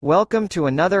Welcome to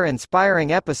another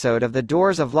inspiring episode of the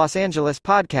Doors of Los Angeles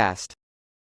podcast.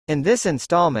 In this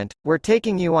installment, we're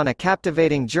taking you on a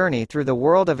captivating journey through the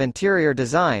world of interior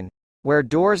design, where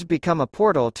doors become a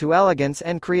portal to elegance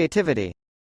and creativity.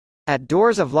 At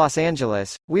Doors of Los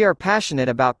Angeles, we are passionate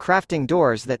about crafting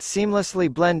doors that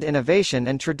seamlessly blend innovation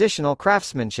and traditional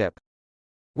craftsmanship.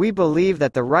 We believe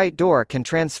that the right door can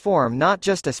transform not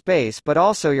just a space but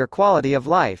also your quality of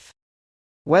life.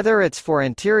 Whether it's for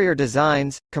interior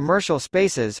designs, commercial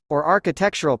spaces, or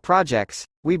architectural projects,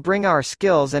 we bring our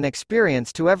skills and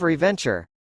experience to every venture.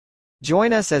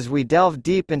 Join us as we delve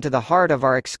deep into the heart of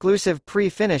our exclusive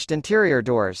pre-finished interior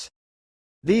doors.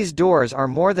 These doors are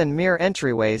more than mere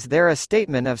entryways, they're a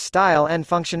statement of style and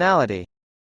functionality.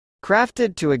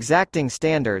 Crafted to exacting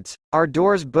standards, our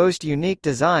doors boast unique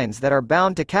designs that are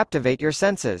bound to captivate your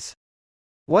senses.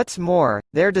 What's more,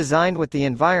 they're designed with the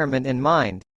environment in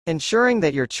mind, ensuring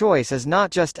that your choice is not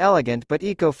just elegant but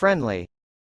eco-friendly.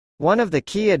 One of the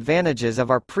key advantages of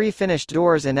our pre-finished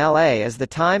doors in LA is the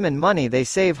time and money they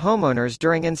save homeowners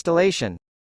during installation.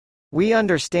 We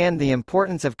understand the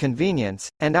importance of convenience,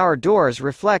 and our doors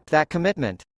reflect that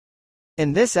commitment.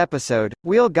 In this episode,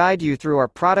 we'll guide you through our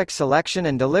product selection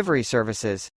and delivery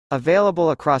services, available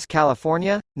across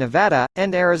California, Nevada,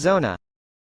 and Arizona.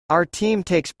 Our team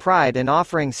takes pride in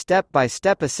offering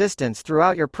step-by-step assistance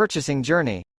throughout your purchasing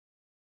journey.